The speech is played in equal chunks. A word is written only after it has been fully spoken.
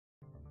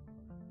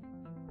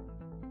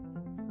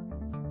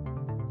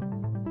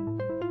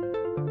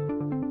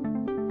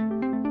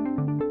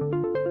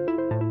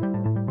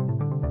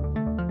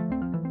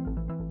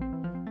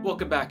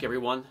Welcome back,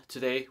 everyone.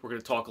 Today we're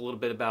going to talk a little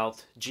bit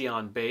about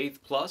Gyeon Bathe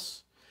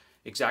Plus.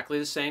 Exactly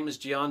the same as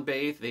Gyeon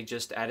Bathe. They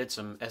just added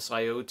some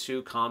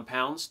SIO2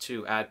 compounds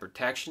to add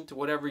protection to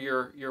whatever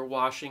you're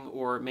washing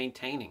or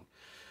maintaining.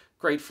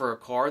 Great for a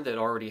car that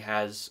already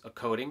has a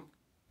coating.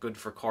 Good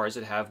for cars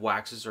that have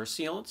waxes or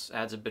sealants.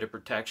 Adds a bit of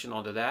protection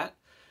onto that.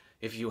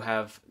 If you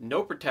have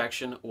no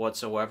protection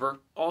whatsoever,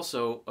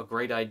 also a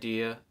great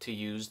idea to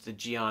use the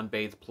Gyeon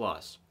Bathe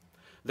Plus.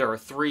 There are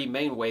three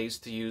main ways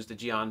to use the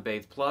Gyeon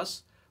Bathe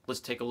Plus. Let's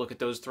take a look at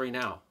those three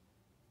now.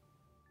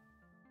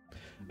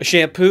 A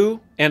shampoo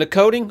and a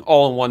coating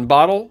all in one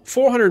bottle,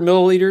 400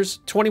 milliliters,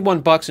 21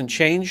 bucks and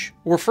change.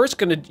 We're first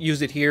going to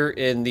use it here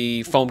in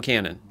the foam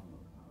cannon.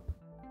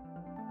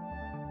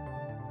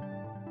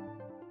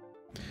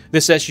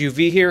 This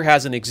SUV here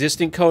has an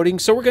existing coating,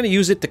 so we're going to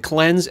use it to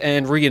cleanse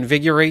and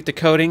reinvigorate the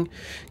coating,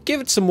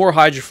 give it some more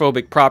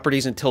hydrophobic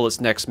properties until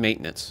its next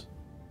maintenance.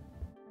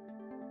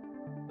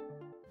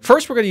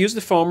 First, we're going to use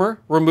the foamer,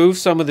 remove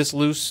some of this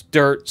loose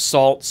dirt,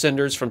 salt,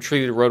 cinders from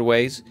treated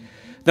roadways.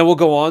 Then we'll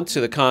go on to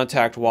the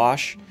contact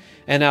wash,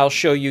 and I'll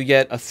show you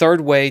yet a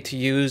third way to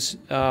use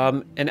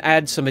and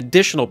add some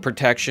additional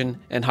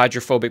protection and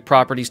hydrophobic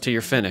properties to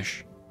your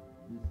finish.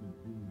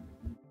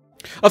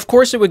 Of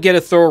course, it would get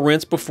a thorough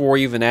rinse before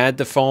we even add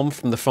the foam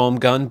from the foam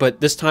gun,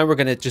 but this time we're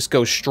going to just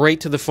go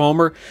straight to the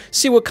foamer,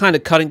 see what kind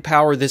of cutting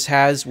power this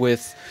has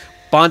with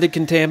bonded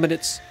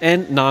contaminants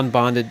and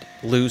non-bonded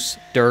loose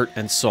dirt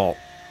and salt.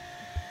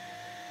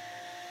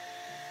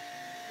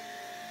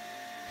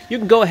 You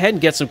can go ahead and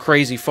get some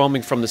crazy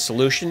foaming from the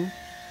solution.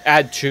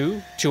 Add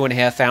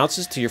 2.5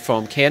 ounces to your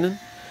foam cannon.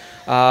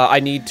 I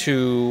need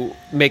to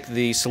make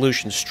the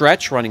solution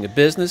stretch running a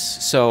business,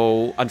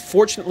 so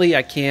unfortunately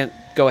I can't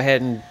go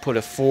ahead and put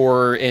a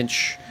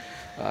 4-inch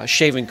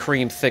shaving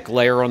cream thick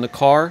layer on the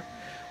car.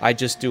 I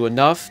just do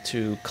enough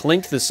to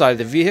cling to the side of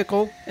the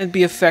vehicle and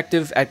be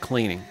effective at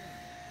cleaning.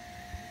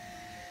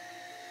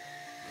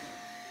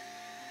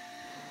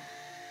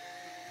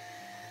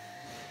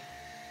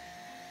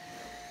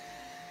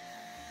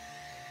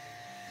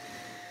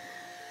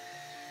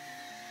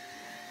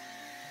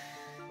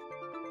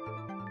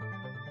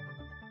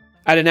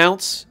 At an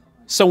ounce,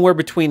 somewhere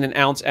between an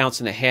ounce, ounce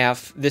and a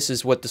half, this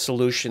is what the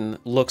solution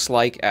looks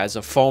like as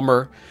a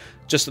foamer,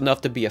 just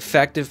enough to be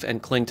effective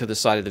and cling to the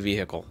side of the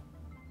vehicle.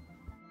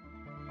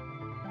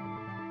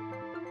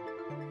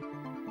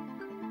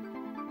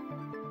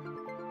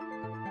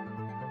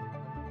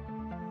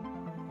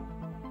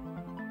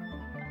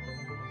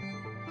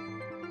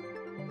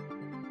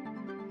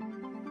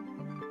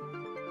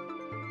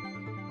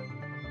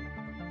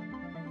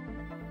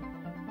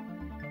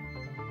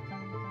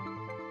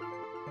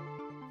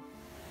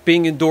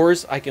 Being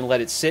indoors, I can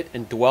let it sit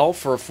and dwell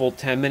for a full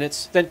 10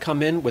 minutes, then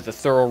come in with a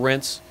thorough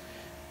rinse,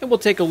 and we'll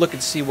take a look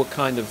and see what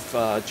kind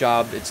of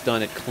job it's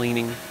done at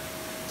cleaning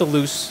the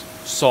loose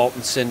salt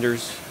and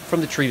cinders from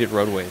the treated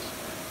roadways.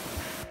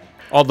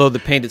 Although the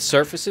painted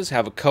surfaces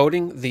have a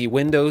coating, the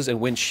windows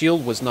and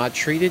windshield was not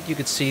treated. You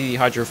can see the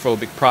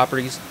hydrophobic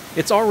properties.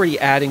 It's already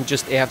adding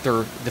just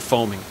after the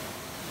foaming.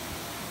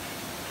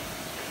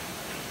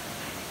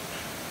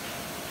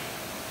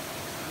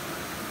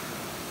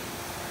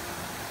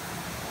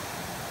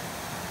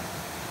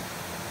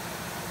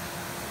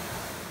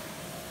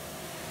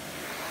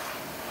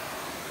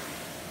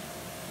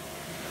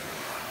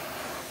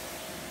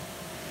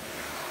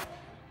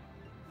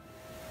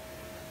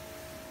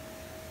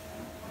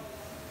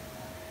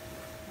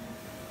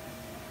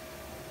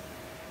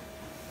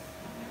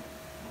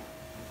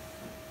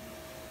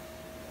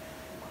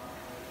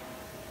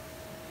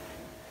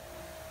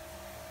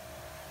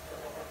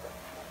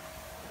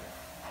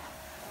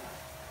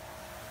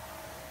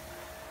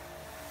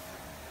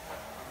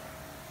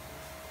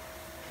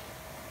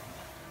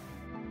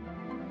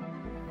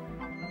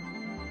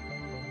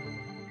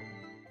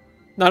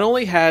 Not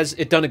only has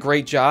it done a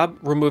great job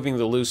removing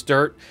the loose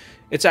dirt,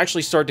 it's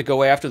actually started to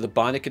go after the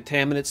bonded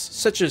contaminants,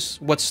 such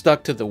as what's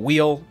stuck to the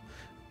wheel,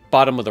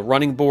 bottom of the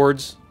running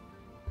boards.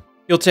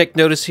 You'll take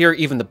notice here,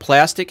 even the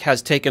plastic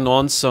has taken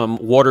on some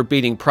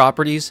water-beating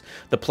properties.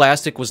 The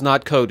plastic was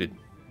not coated.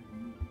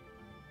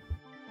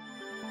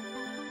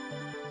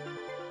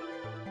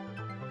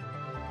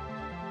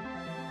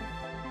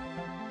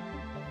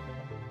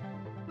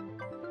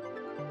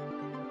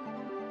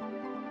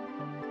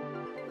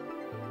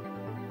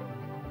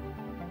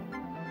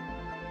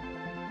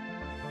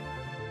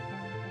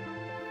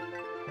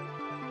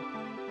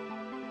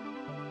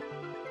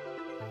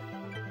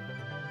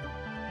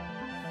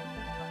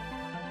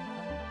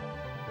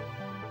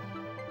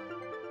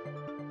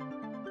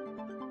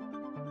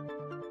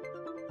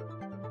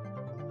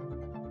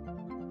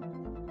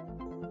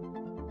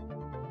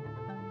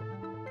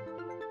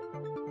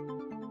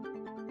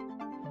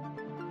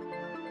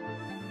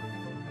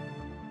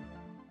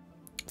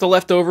 The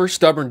leftover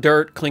stubborn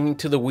dirt clinging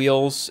to the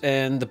wheels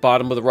and the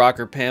bottom of the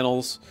rocker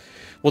panels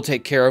we'll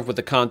take care of with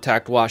the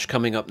contact wash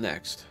coming up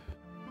next.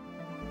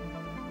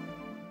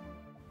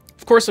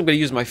 Of course, I'm going to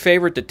use my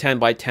favorite, the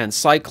 10x10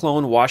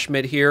 Cyclone wash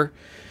mitt here.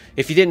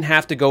 if you didn't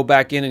have to go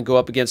back in and go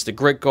up against the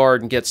grit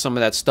guard and get some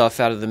of that stuff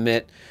out of the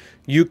mitt,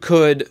 you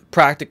could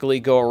practically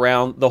go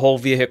around the whole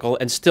vehicle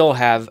and still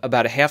have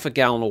about a half a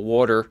gallon of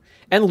water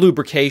and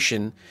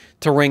lubrication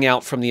to wring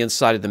out from the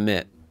inside of the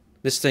mitt.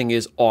 This thing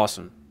is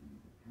awesome.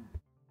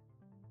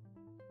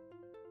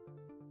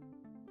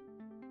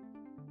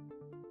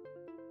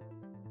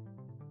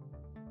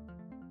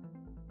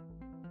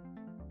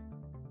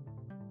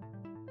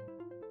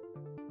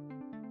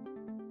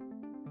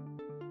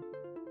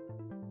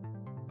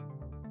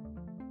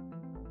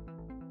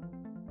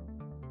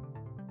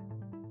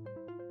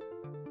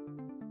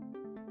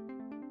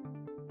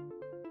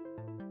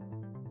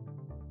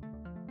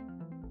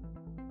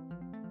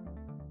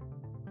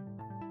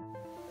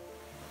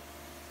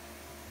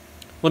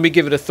 Let me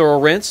give it a thorough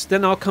rinse,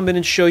 then I'll come in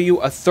and show you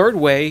a third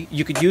way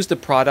you could use the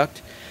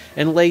product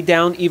and lay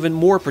down even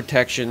more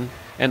protection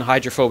and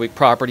hydrophobic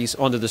properties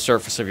onto the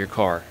surface of your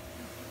car.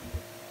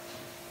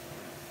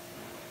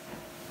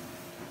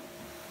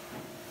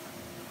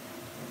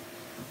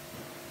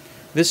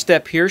 This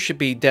step here should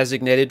be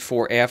designated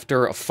for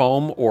after a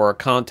foam or a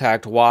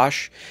contact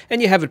wash,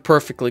 and you have it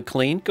perfectly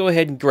clean. Go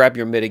ahead and grab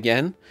your mitt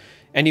again.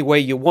 Any way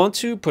you want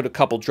to, put a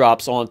couple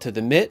drops onto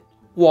the mitt,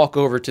 walk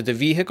over to the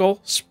vehicle,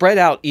 spread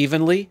out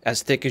evenly,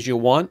 as thick as you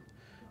want.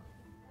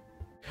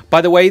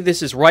 By the way,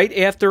 this is right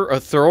after a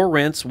thorough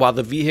rinse while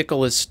the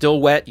vehicle is still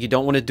wet. You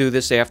don't want to do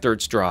this after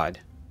it's dried.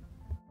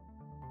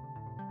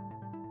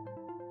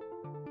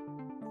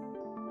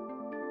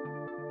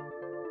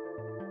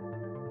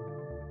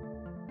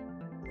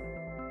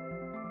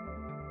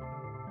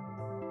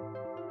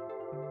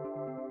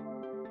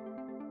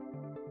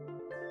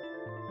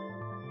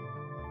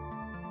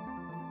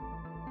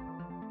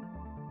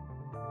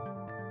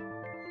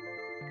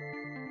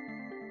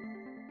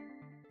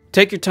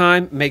 Take your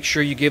time, make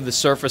sure you give the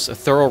surface a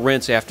thorough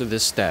rinse after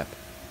this step.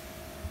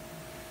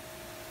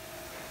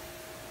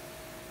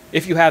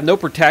 If you have no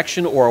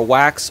protection or a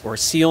wax or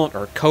sealant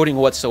or coating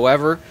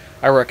whatsoever,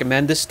 I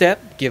recommend this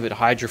step. Give it a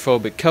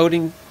hydrophobic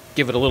coating,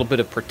 give it a little bit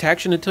of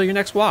protection until your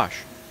next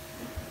wash.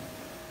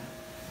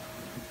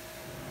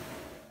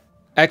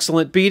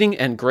 Excellent beating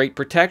and great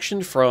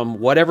protection from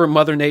whatever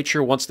Mother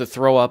Nature wants to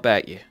throw up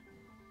at you.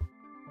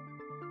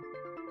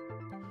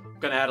 I'm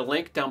going to add a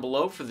link down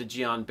below for the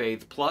Gyeon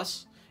Bathe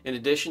Plus. In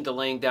addition to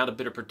laying down a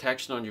bit of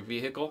protection on your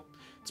vehicle,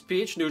 it's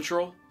pH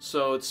neutral,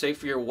 so it's safe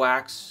for your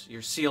wax,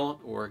 your sealant,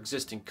 or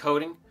existing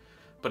coating,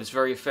 but it's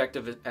very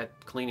effective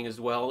at cleaning as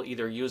well,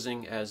 either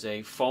using as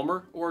a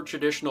foamer or a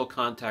traditional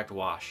contact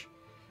wash.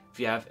 If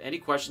you have any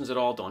questions at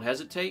all, don't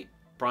hesitate.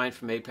 Brian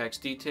from Apex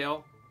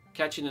Detail.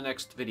 Catch you in the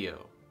next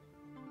video.